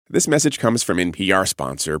This message comes from NPR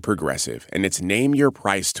sponsor Progressive, and it's Name Your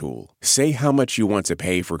Price tool. Say how much you want to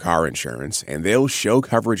pay for car insurance, and they'll show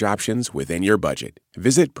coverage options within your budget.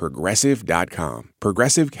 Visit Progressive.com.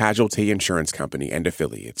 Progressive Casualty Insurance Company and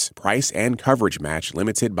Affiliates. Price and coverage match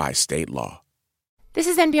limited by state law. This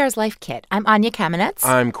is NPR's Life Kit. I'm Anya Kamenetz.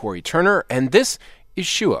 I'm Corey Turner, and this is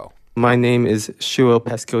Shuo. My name is Shuo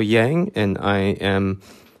Pesco-Yang, and I am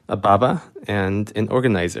a Baba and an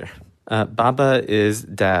organizer. Baba is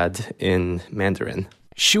dad in Mandarin.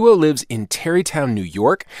 Shuo lives in Tarrytown, New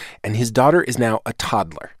York, and his daughter is now a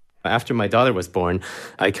toddler. After my daughter was born,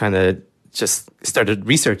 I kind of just started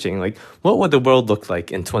researching, like, what would the world look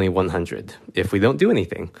like in 2100 if we don't do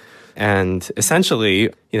anything? And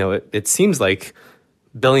essentially, it seems like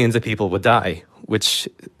billions of people would die, which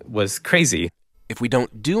was crazy. If we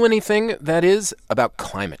don't do anything, that is, about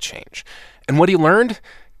climate change. And what he learned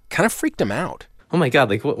kind of freaked him out. Oh my God,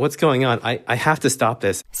 like, what's going on? I have to stop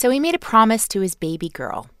this. So he made a promise to his baby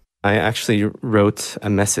girl. I actually wrote a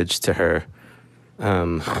message to her.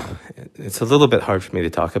 It's a little bit hard for me to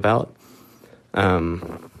talk about.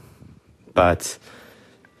 But,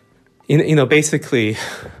 basically,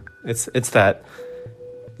 it's that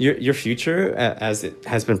your future, as it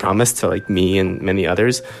has been promised to, like, me and many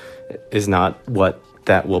others, is not what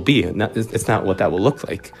that will be. It's not what that will look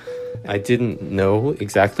like. I didn't know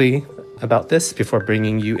exactly about this before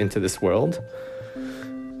bringing you into this world.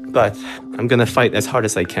 But I'm going to fight as hard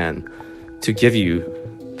as I can to give you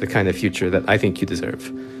the kind of future that I think you deserve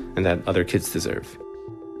and that other kids deserve.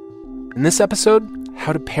 In this episode,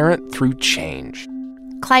 how to parent through change.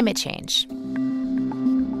 Climate change.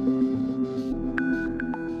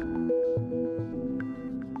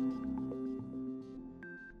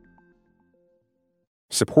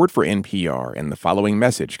 Support for NPR and the following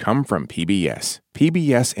message come from PBS.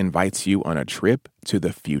 PBS invites you on a trip to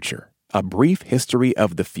the future. A Brief History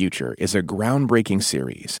of the Future is a groundbreaking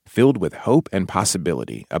series filled with hope and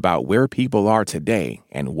possibility about where people are today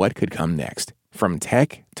and what could come next. From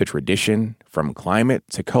tech to tradition, from climate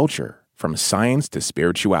to culture, from science to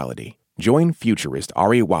spirituality. Join futurist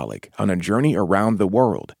Ari Wallach on a journey around the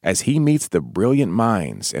world as he meets the brilliant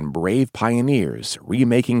minds and brave pioneers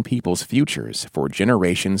remaking people's futures for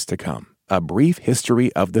generations to come. A Brief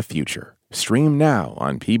History of the Future. Stream now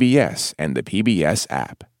on PBS and the PBS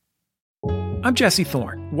app. I'm Jesse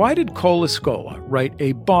Thorne. Why did Cole Escola write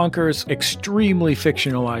a bonkers, extremely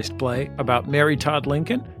fictionalized play about Mary Todd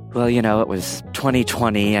Lincoln? Well, it was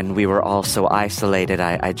 2020 and we were all so isolated.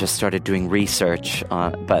 I just started doing research,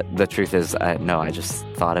 but the truth is, no, I just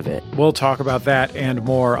thought of it. We'll talk about that and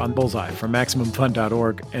more on Bullseye from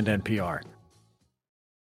MaximumFun.org and NPR.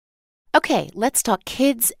 Okay, let's talk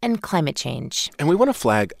kids and climate change. And we want to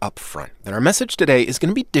flag up front that our message today is going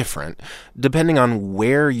to be different depending on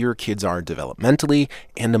where your kids are developmentally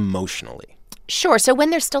and emotionally. Sure, so when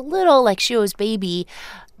they're still little, like Shuo's baby,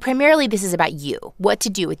 primarily this is about you, what to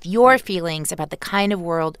do with your feelings about the kind of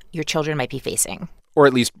world your children might be facing. Or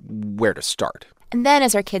at least where to start. And then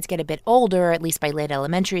as our kids get a bit older, at least by late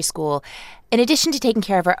elementary school, in addition to taking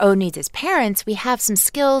care of our own needs as parents, we have some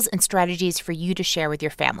skills and strategies for you to share with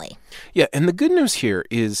your family. Yeah, and the good news here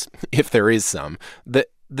is, if there is some, that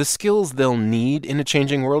the skills they'll need in a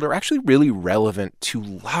changing world are actually really relevant to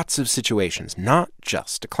lots of situations, not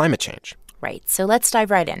just to climate change. Right, so let's dive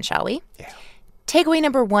right in, shall we? Yeah. Takeaway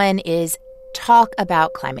number 1 is talk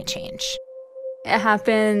about climate change. It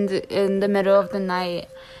happened in the middle of the night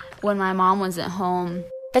when my mom wasn't home.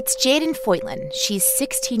 That's Jaden Foytlin. She's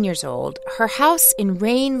 16 years old. Her house in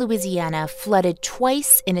Rayne, Louisiana, flooded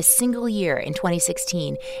twice in a single year in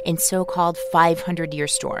 2016 in so-called 500-year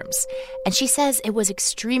storms. And she says it was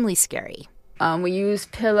extremely scary. We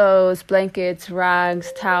used pillows, blankets,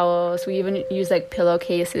 rags, towels. We even used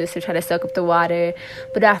pillowcases to try to soak up the water.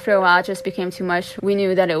 But after a while, it just became too much. We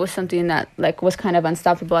knew that it was something that was kind of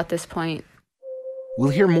unstoppable at this point.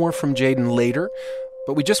 We'll hear more from Jaden later,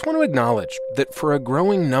 but we just want to acknowledge that for a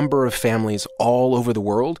growing number of families all over the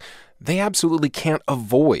world, they absolutely can't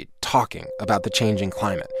avoid talking about the changing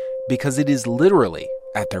climate because it is literally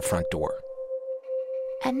at their front door.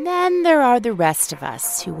 And then there are the rest of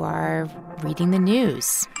us who are reading the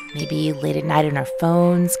news, maybe late at night on our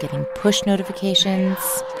phones, getting push notifications.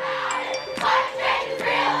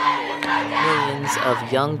 Millions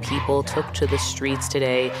of young people took to the streets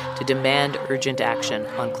today to demand urgent action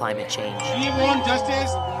on climate change. We want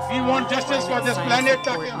justice. We want justice for this planet.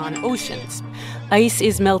 On oceans. Ice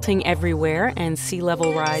is melting everywhere and sea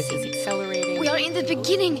level rise is accelerating. We are in the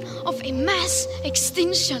beginning of a mass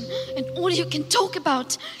extinction, and all you can talk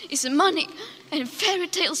about is money and fairy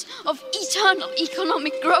tales of eternal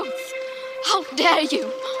economic growth. How dare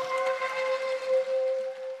you?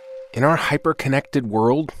 In our hyper-connected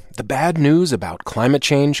world, the bad news about climate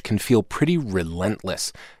change can feel pretty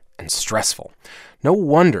relentless and stressful. No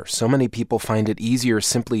wonder so many people find it easier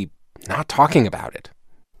simply not talking about it.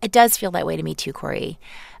 It does feel that way to me too, Corey.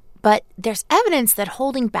 But there's evidence that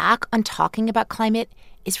holding back on talking about climate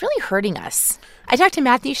is really hurting us. I talked to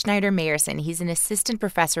Matthew Schneider-Mayerson. He's an assistant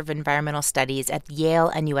professor of environmental studies at Yale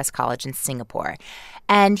and U.S. College in Singapore.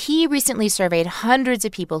 And he recently surveyed hundreds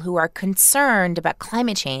of people who are concerned about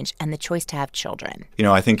climate change and the choice to have children.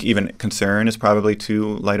 I think even concern is probably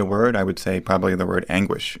too light a word. I would say probably the word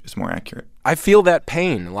anguish is more accurate. I feel that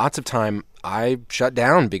pain. Lots of time I shut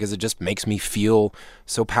down because it just makes me feel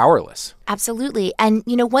so powerless. Absolutely. And,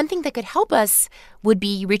 one thing that could help us would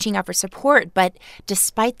be reaching out for support. But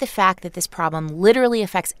despite the fact that this problem literally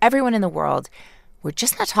affects everyone in the world, we're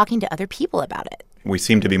just not talking to other people about it. We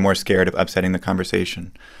seem to be more scared of upsetting the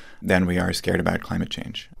conversation than we are scared about climate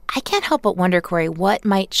change. I can't help but wonder, Corey, what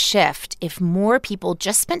might shift if more people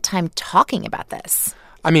just spent time talking about this.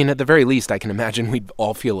 I mean, at the very least, I can imagine we'd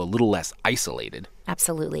all feel a little less isolated.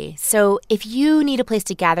 Absolutely. So if you need a place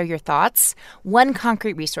to gather your thoughts, one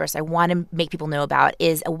concrete resource I want to make people know about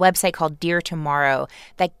is a website called Dear Tomorrow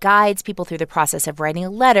that guides people through the process of writing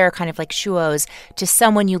a letter, kind of like Shuo's, to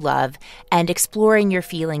someone you love and exploring your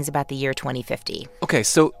feelings about the year 2050. Okay,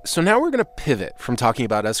 so now we're going to pivot from talking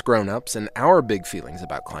about us grown-ups and our big feelings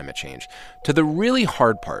about climate change to the really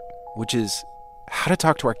hard part, which is how to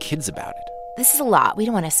talk to our kids about it. This is a lot. We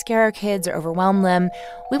don't want to scare our kids or overwhelm them.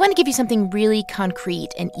 We want to give you something really concrete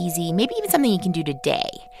and easy, maybe even something you can do today.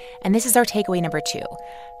 And this is our takeaway number 2.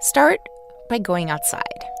 Start by going outside.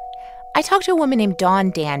 I talked to a woman named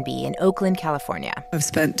Dawn Danby in Oakland, California. I've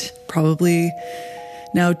spent probably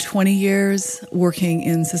now 20 years working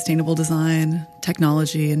in sustainable design,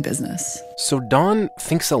 technology, and business. So Dawn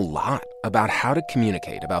thinks a lot about how to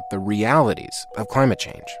communicate about the realities of climate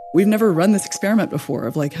change. We've never run this experiment before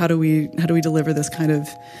of how do we deliver this kind of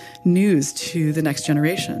news to the next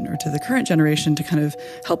generation or to the current generation to kind of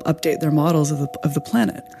help update their models of the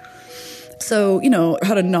planet. So,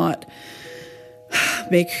 how to not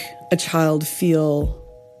make a child feel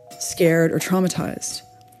scared or traumatized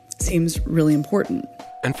seems really important.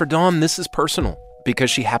 And for Dawn, this is personal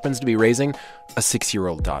because she happens to be raising a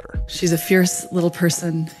 6-year-old daughter. She's a fierce little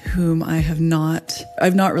person whom I've not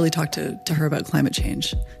really talked to her about climate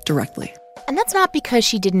change directly. And that's not because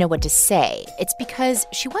she didn't know what to say. It's because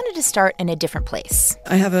she wanted to start in a different place.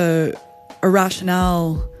 I have a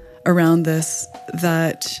rationale around this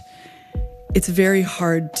that it's very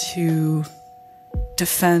hard to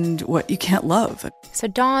defend what you can't love. So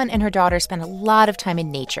Dawn and her daughter spend a lot of time in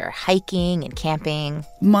nature, hiking and camping.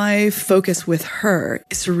 My focus with her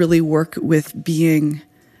is to really work with being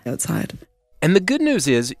outside. And the good news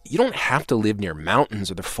is you don't have to live near mountains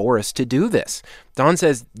or the forest to do this. Dawn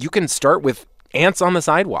says you can start with ants on the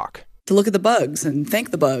sidewalk. To look at the bugs and thank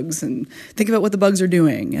the bugs and think about what the bugs are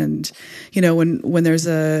doing. And, when there's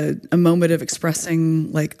a moment of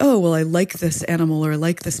expressing oh, well, I like this animal or I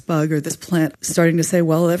like this bug or this plant, starting to say,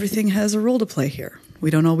 well, everything has a role to play here. We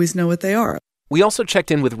don't always know what they are. We also checked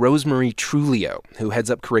in with Rosemarie Trulio, who heads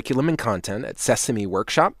up curriculum and content at Sesame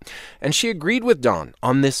Workshop, and she agreed with Dawn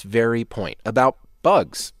on this very point about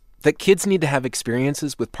bugs, that kids need to have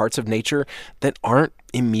experiences with parts of nature that aren't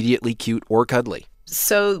immediately cute or cuddly.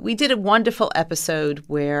 So we did a wonderful episode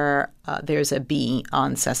where there's a bee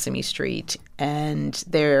on Sesame Street, and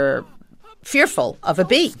they're fearful of a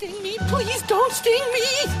bee. Sting me, please don't sting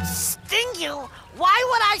me. Sting you? Why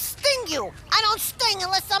would I sting you? I don't sting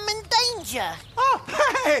unless I'm in danger.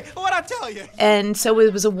 Oh, hey, what'd I tell you? And so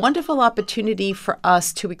it was a wonderful opportunity for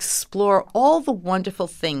us to explore all the wonderful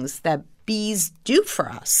things that bees do for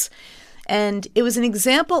us. And it was an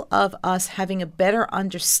example of us having a better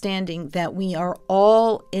understanding that we are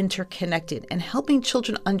all interconnected and helping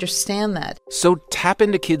children understand that. So tap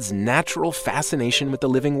into kids' natural fascination with the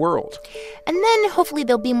living world. And then hopefully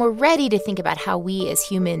they'll be more ready to think about how we as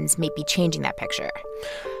humans may be changing that picture.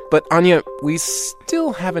 But Anya, we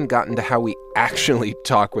still haven't gotten to how we actually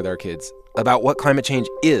talk with our kids about what climate change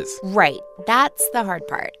is. Right. That's the hard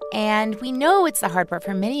part. And we know it's the hard part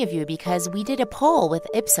for many of you because we did a poll with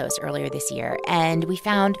Ipsos earlier this year, and we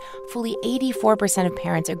found fully 84% of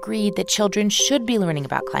parents agreed that children should be learning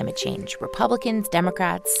about climate change. Republicans,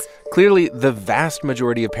 Democrats. Clearly, the vast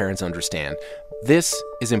majority of parents understand this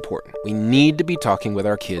is important. We need to be talking with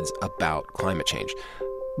our kids about climate change.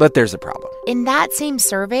 But there's a problem. In that same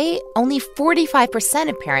survey, only 45%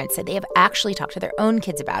 of parents said they have actually talked to their own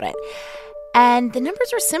kids about it. And the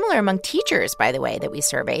numbers are similar among teachers, by the way, that we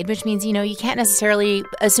surveyed, which means, you can't necessarily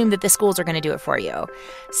assume that the schools are going to do it for you.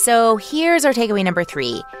 So here's our takeaway number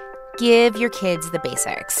 3. Give your kids the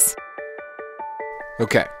basics.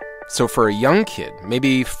 Okay, so for a young kid,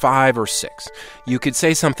 maybe 5 or 6, you could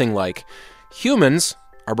say something like, humans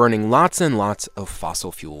are burning lots and lots of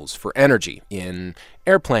fossil fuels for energy in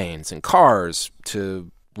airplanes and cars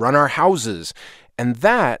to run our houses, and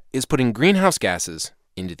that is putting greenhouse gases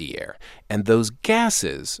into the air. And those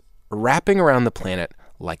gases are wrapping around the planet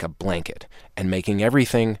like a blanket and making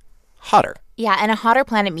everything hotter. Yeah, and a hotter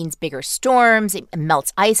planet means bigger storms. It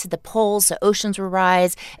melts ice at the poles, so oceans will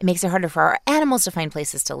rise. It makes it harder for our animals to find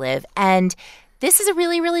places to live. And this is a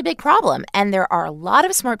really, really big problem. And there are a lot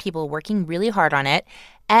of smart people working really hard on it.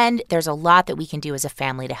 And there's a lot that we can do as a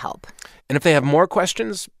family to help. And if they have more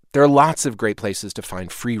questions, there are lots of great places to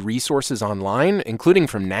find free resources online, including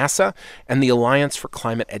from NASA and the Alliance for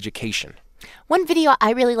Climate Education. One video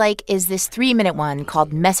I really like is this 3-minute one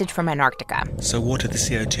called Message from Antarctica. So what are the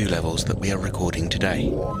CO2 levels that we are recording today?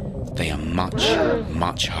 They are much,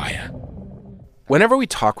 much higher. Whenever we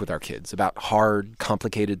talk with our kids about hard,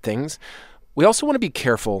 complicated things, we also want to be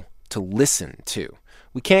careful to listen, too.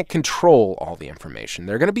 We can't control all the information.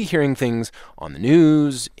 They're going to be hearing things on the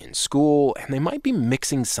news, in school, and they might be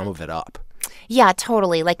mixing some of it up. Yeah,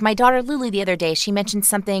 totally. Like my daughter Lulu the other day, she mentioned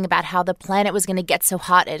something about how the planet was going to get so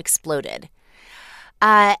hot it exploded.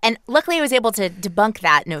 And luckily I was able to debunk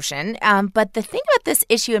that notion. But the thing about this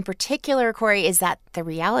issue in particular, Corey, is that the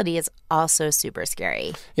reality is also super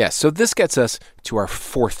scary. Yeah, so this gets us to our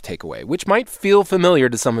 4th takeaway, which might feel familiar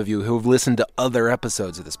to some of you who have listened to other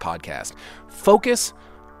episodes of this podcast. Focus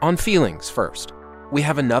on feelings first. We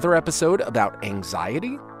have another episode about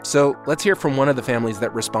anxiety. So let's hear from one of the families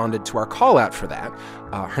that responded to our call out for that.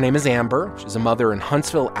 Her name is Amber. She's a mother in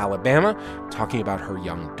Huntsville, Alabama, talking about her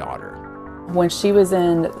young daughter. When she was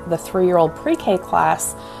in the 3-year-old pre-K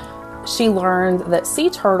class, she learned that sea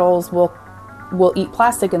turtles will eat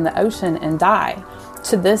plastic in the ocean and die.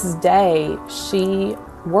 To this day, she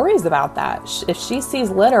worries about that. If she sees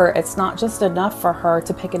litter, it's not just enough for her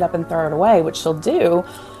to pick it up and throw it away, which she'll do,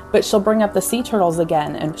 but she'll bring up the sea turtles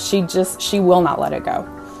again, and she will not let it go.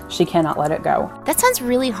 She cannot let it go. That sounds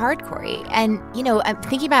really hard, Corey. And, I'm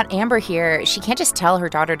thinking about Amber here. She can't just tell her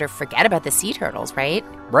daughter to forget about the sea turtles, right?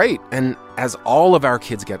 Right. And as all of our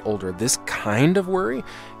kids get older, this kind of worry,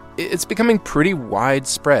 it's becoming pretty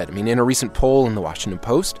widespread. I mean, in a recent poll in the Washington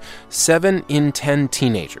Post, 7 in 10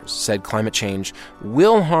 teenagers said climate change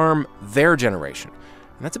will harm their generation.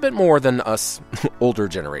 And that's a bit more than us older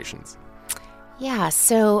generations. Yeah,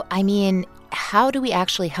 so, how do we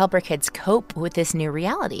actually help our kids cope with this new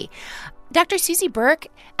reality? Dr. Susie Burke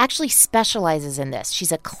actually specializes in this.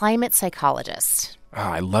 She's a climate psychologist. Oh,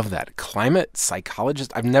 I love that. Climate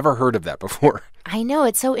psychologist? I've never heard of that before. I know,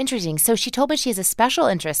 it's so interesting. So she told me she has a special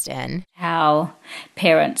interest in how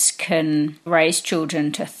parents can raise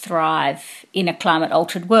children to thrive in a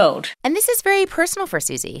climate-altered world. And this is very personal for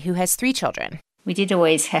Susie, who has 3 children. We did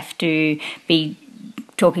always have to be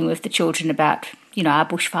talking with the children about, our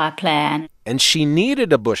bushfire plan. And she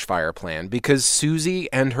needed a bushfire plan because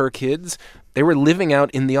Susie and her kids, they were living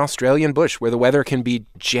out in the Australian bush where the weather can be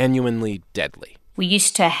genuinely deadly. We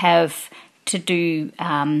used to have to do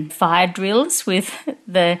fire drills with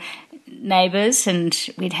the neighbours, and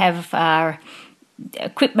we'd have our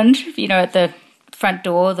equipment, at the front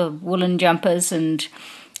door, the woolen jumpers and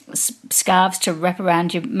scarves to wrap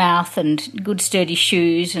around your mouth and good sturdy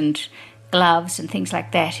shoes and gloves and things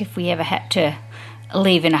like that if we ever had to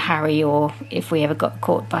leave in a hurry or if we ever got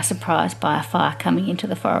caught by surprise by a fire coming into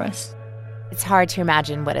the forest. It's hard to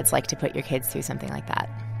imagine what it's like to put your kids through something like that.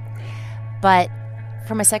 But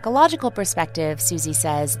from a psychological perspective, Susie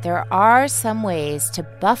says there are some ways to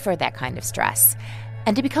buffer that kind of stress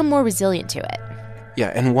and to become more resilient to it.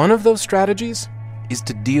 Yeah, and one of those strategies is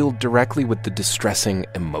to deal directly with the distressing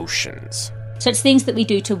emotions. So it's things that we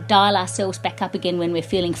do to dial ourselves back up again when we're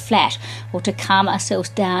feeling flat, or to calm ourselves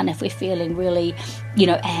down if we're feeling really,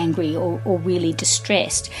 angry or really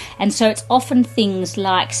distressed. And so it's often things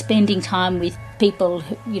like spending time with people,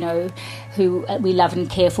 who we love and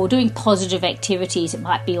care for, doing positive activities. It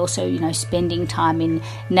might be also, spending time in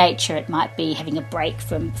nature. It might be having a break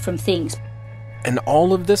from things. And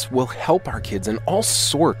all of this will help our kids in all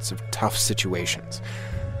sorts of tough situations.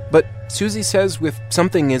 But Susie says with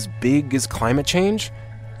something as big as climate change,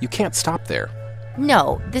 you can't stop there.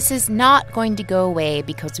 No, this is not going to go away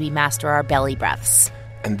because we master our belly breaths.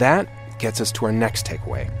 And that gets us to our next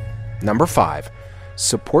takeaway. Number 5,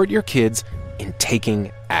 support your kids in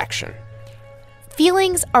taking action.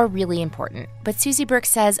 Feelings are really important, but Susie Burke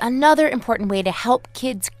says another important way to help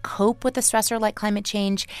kids cope with a stressor like climate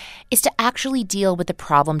change is to actually deal with the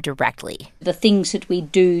problem directly. The things that we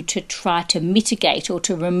do to try to mitigate or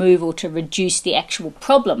to remove or to reduce the actual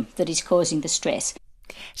problem that is causing the stress.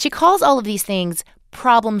 She calls all of these things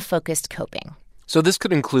problem-focused coping. So this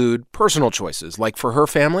could include personal choices, like for her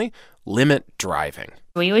family, limit driving.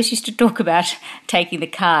 We always used to talk about taking the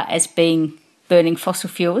car as being burning fossil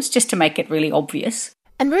fuels, just to make it really obvious.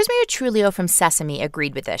 And Rosemary Trulio from Sesame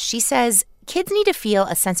agreed with this. She says kids need to feel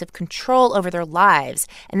a sense of control over their lives,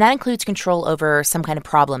 and that includes control over some kind of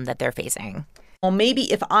problem that they're facing. Well,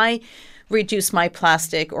 maybe if I reduce my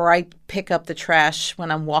plastic or I pick up the trash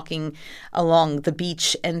when I'm walking along the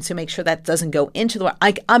beach and to make sure that doesn't go into the water,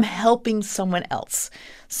 I'm helping someone else.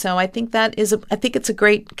 So I think I think it's a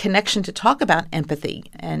great connection to talk about empathy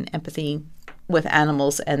and empathy with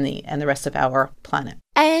animals and the rest of our planet.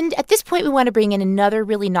 And at this point, we want to bring in another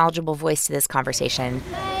really knowledgeable voice to this conversation.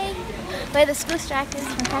 Hi, we're the school strikers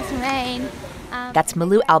from Castle Maine. That's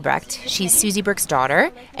Malou Albrecht. She's Susie Burke's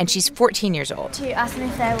daughter, and she's 14 years old. To ask them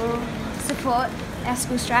if they will support our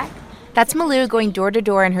school strike. That's Malou going door to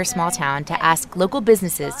door in her small town to ask local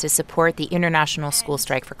businesses to support the International School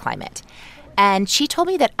Strike for Climate. And she told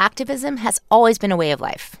me that activism has always been a way of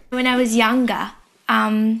life. When I was younger,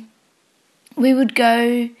 we would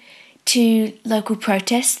go to local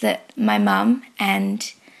protests that my mum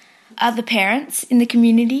and other parents in the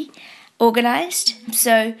community organised.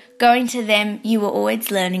 So going to them, you were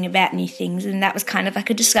always learning about new things, and that was kind of like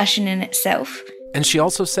a discussion in itself. And she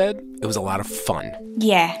also said it was a lot of fun.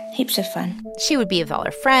 Yeah, heaps of fun. She would be with all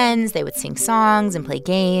her friends, they would sing songs and play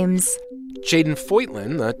games. Jaden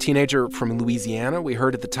Foytlin, the teenager from Louisiana we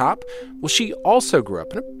heard at the top, well, she also grew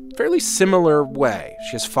up in a fairly similar way.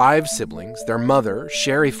 She has 5 siblings. Their mother,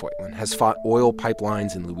 Sherry Foytlin, has fought oil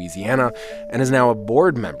pipelines in Louisiana and is now a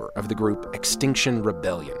board member of the group Extinction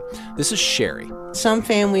Rebellion. This is Sherry. Some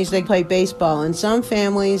families, they play baseball, and some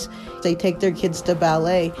families, they take their kids to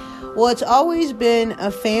ballet. Well, it's always been a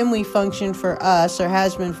family function for us, or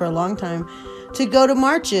has been for a long time, to go to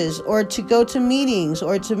marches or to go to meetings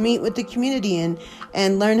or to meet with the community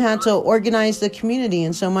and learn how to organize the community.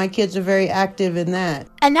 And so my kids are very active in that.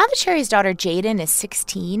 And now that Sherry's daughter Jaden is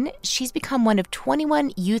 16, she's become one of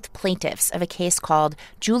 21 youth plaintiffs of a case called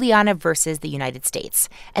Juliana versus the United States.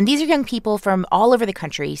 And these are young people from all over the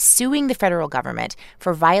country suing the federal government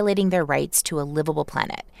for violating their rights to a livable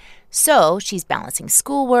planet. So she's balancing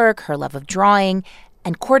schoolwork, her love of drawing,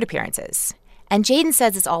 and court appearances. And Jaden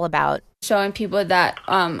says it's all about showing people that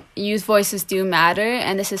youth voices do matter,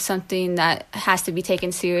 and this is something that has to be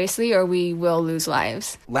taken seriously or we will lose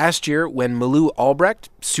lives. Last year, when Malou Albrecht,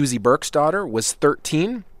 Susie Burke's daughter, was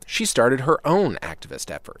 13, she started her own activist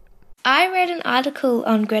effort. I read an article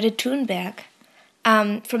on Greta Thunberg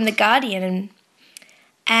from The Guardian,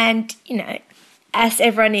 and, you know, as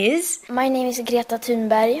everyone is. My name is Greta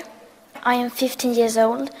Thunberg. I am 15 years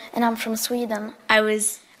old, and I'm from Sweden. I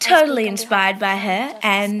was totally inspired by her,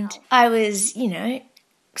 and I was, you know,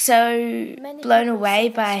 so blown away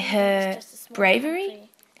by her bravery.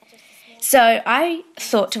 So I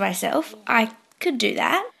thought to myself, I could do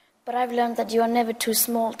that. But I've learned that you are never too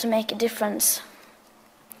small to make a difference.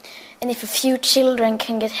 And if a few children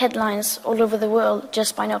can get headlines all over the world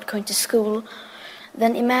just by not going to school,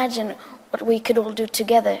 then imagine what we could all do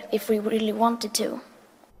together if we really wanted to.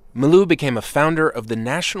 Malou became a founder of the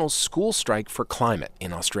National School Strike for Climate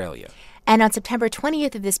in Australia. And on September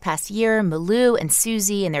 20th of this past year, Malou and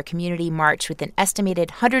Susie and their community marched with an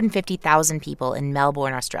estimated 150,000 people in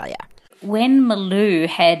Melbourne, Australia. When Malou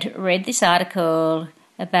had read this article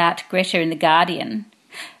about Greta in The Guardian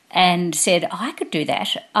and said, I could do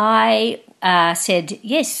that, I said,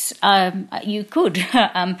 yes, you could.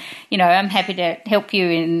 I'm happy to help you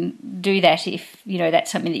and do that if,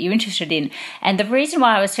 that's something that you're interested in. And the reason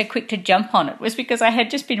why I was so quick to jump on it was because I had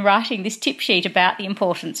just been writing this tip sheet about the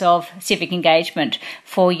importance of civic engagement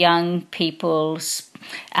for young people's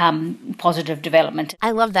positive development. I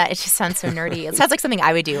love that. It just sounds so nerdy. It sounds like something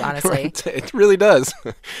I would do, honestly. Right. It really does.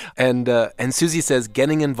 And Susie says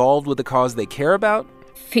getting involved with the cause they care about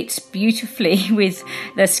fits beautifully with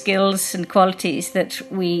the skills and qualities that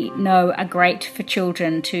we know are great for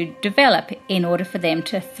children to develop in order for them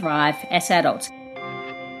to thrive as adults.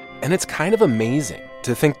 And it's kind of amazing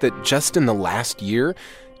to think that just in the last year,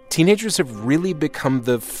 teenagers have really become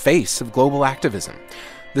the face of global activism.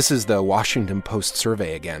 This is the Washington Post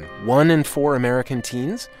survey again. 1 in 4 American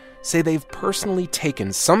teens say they've personally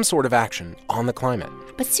taken some sort of action on the climate.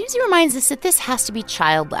 But Susie reminds us that this has to be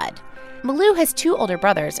child-led. Malou has 2 older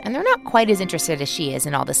brothers, and they're not quite as interested as she is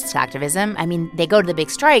in all this activism. I mean, they go to the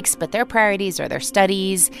big strikes, but their priorities are their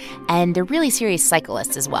studies, and they're really serious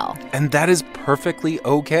cyclists as well. And that is perfectly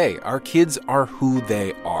okay. Our kids are who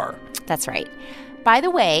they are. That's right. By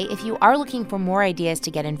the way, if you are looking for more ideas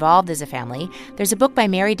to get involved as a family, there's a book by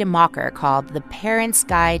Mary DeMacher called The Parent's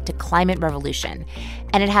Guide to Climate Revolution.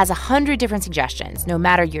 And it has 100 different suggestions, no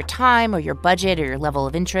matter your time or your budget or your level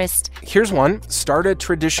of interest. Here's one. Start a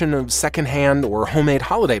tradition of secondhand or homemade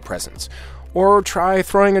holiday presents. Or try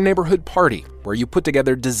throwing a neighborhood party where you put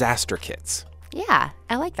together disaster kits. Yeah,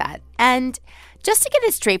 I like that. And just to get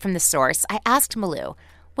it straight from the source, I asked Malou,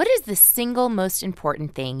 what is the single most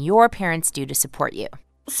important thing your parents do to support you?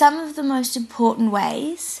 Some of the most important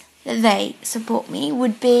ways that they support me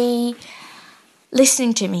would be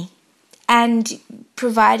listening to me and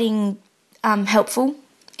providing helpful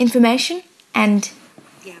information and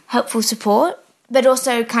helpful support, but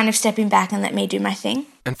also kind of stepping back and let me do my thing.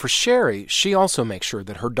 And for Sherry, she also makes sure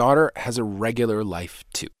that her daughter has a regular life,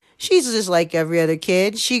 too. She's just like every other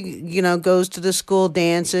kid. She, goes to the school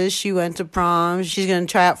dances. She went to prom. She's going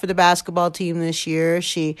to try out for the basketball team this year.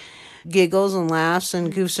 She giggles and laughs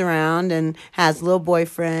and goofs around and has a little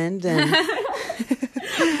boyfriend and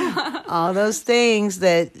all those things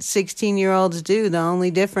that 16-year-olds do. The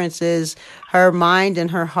only difference is her mind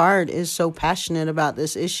and her heart is so passionate about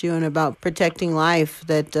this issue and about protecting life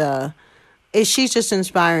that she's just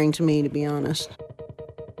inspiring to me, to be honest.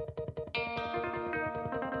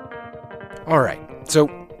 All right, so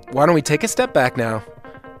why don't we take a step back now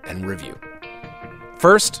and review.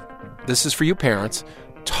 First, this is for you parents.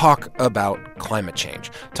 Talk about climate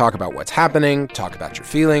change. Talk about what's happening. Talk about your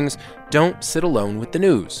feelings. Don't sit alone with the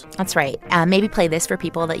news. That's right. Maybe play this for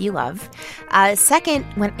people that you love. Second,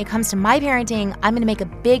 when it comes to my parenting, I'm going to make a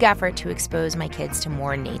big effort to expose my kids to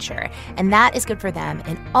more nature. And that is good for them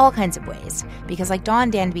in all kinds of ways. Because like Dawn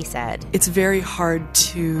Danby said, it's very hard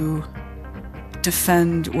to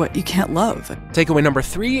defend what you can't love. Takeaway number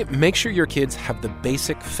 3, make sure your kids have the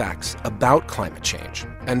basic facts about climate change.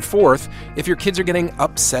 And fourth, if your kids are getting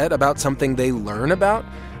upset about something they learn about,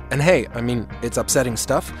 and hey, it's upsetting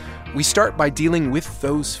stuff, we start by dealing with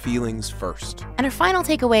those feelings first. And our final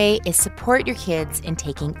takeaway is support your kids in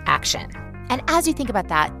taking action. And as you think about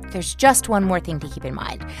that, there's just one more thing to keep in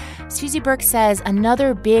mind. Susie Burke says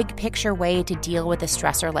another big picture way to deal with a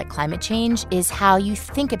stressor like climate change is how you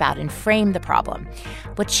think about and frame the problem,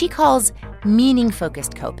 what she calls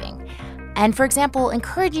meaning-focused coping. And for example,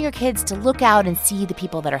 encouraging your kids to look out and see the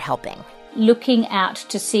people that are helping. Looking out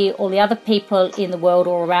to see all the other people in the world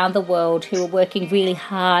or around the world who are working really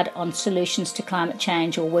hard on solutions to climate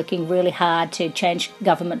change or working really hard to change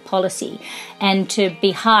government policy, and to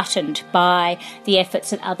be heartened by the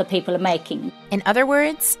efforts that other people are making. In other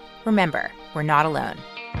words, remember, we're not alone.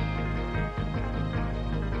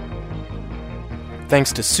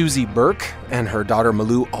 Thanks to Susie Burke and her daughter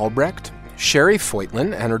Malou Albrecht, Sherry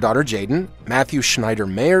Foytlin and her daughter Jaden, Matthew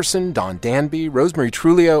Schneider-Mayerson, Dawn Danby, Rosemary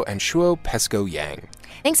Trulio, and Shuo Pesco-Yang.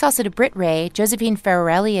 Thanks also to Britt Ray, Josephine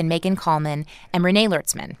Ferrarelli and Megan Kallman, and Renee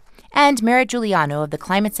Lertzman, and Merritt Giuliano of the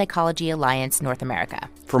Climate Psychology Alliance North America.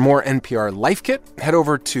 For more NPR Life Kit, head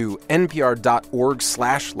over to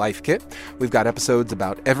npr.org/lifekit. We've got episodes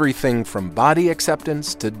about everything from body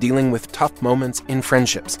acceptance to dealing with tough moments in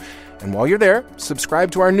friendships. And while you're there, subscribe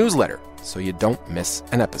to our newsletter so you don't miss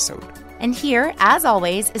an episode. And here, as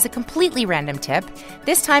always, is a completely random tip,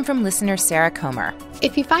 this time from listener Sarah Comer.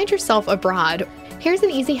 If you find yourself abroad, here's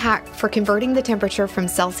an easy hack for converting the temperature from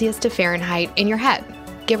Celsius to Fahrenheit in your head,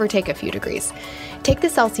 give or take a few degrees. Take the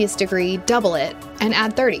Celsius degree, double it, and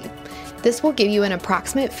add 30. This will give you an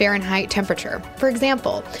approximate Fahrenheit temperature. For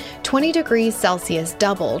example, 20 degrees Celsius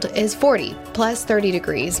doubled is 40, plus 30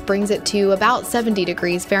 degrees brings it to about 70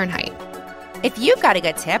 degrees Fahrenheit. If you've got a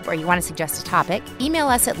good tip or you want to suggest a topic, email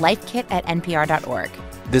us at lifekit@npr.org.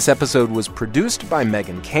 This episode was produced by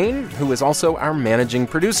Megan Kane, who is also our managing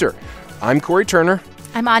producer. I'm Corey Turner.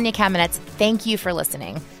 I'm Anya Kamenetz. Thank you for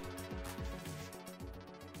listening.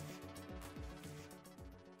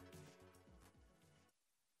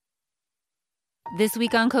 This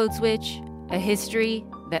week on Code Switch, a history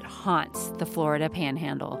that haunts the Florida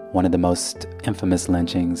Panhandle. One of the most infamous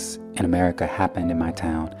lynchings in America happened in my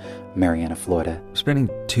town, Marianna, Florida. Spending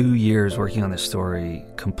 2 years working on this story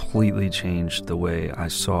completely changed the way I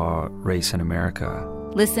saw race in America.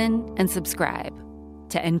 Listen and subscribe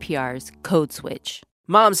to NPR's Code Switch.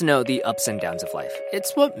 Moms know the ups and downs of life.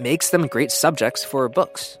 It's what makes them great subjects for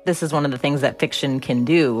books. This is one of the things that fiction can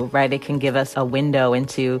do, right? It can give us a window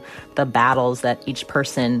into the battles that each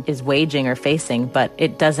person is waging or facing, but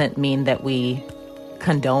it doesn't mean that we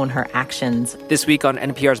condone her actions. This week on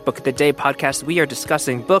NPR's Book of the Day podcast, we are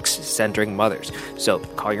discussing books centering mothers. So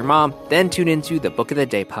call your mom, then tune into the Book of the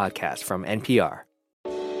Day podcast from NPR.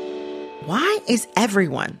 Why is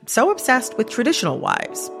everyone so obsessed with traditional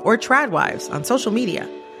wives or trad wives on social media?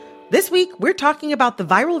 This week, we're talking about the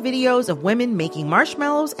viral videos of women making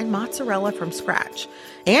marshmallows and mozzarella from scratch,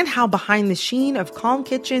 and how behind the sheen of calm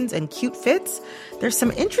kitchens and cute fits, there's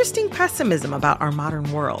some interesting pessimism about our modern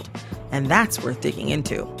world. And that's worth digging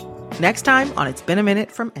into. Next time on It's Been a Minute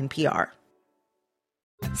from NPR.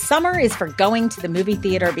 Summer is for going to the movie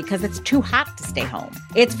theater because it's too hot to stay home.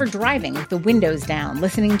 It's for driving with the windows down,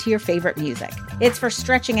 listening to your favorite music. It's for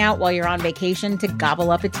stretching out while you're on vacation to gobble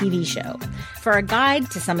up a TV show. For a guide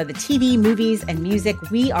to some of the TV, movies, and music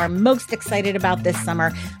we are most excited about this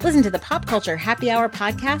summer, listen to the Pop Culture Happy Hour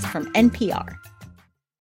podcast from NPR.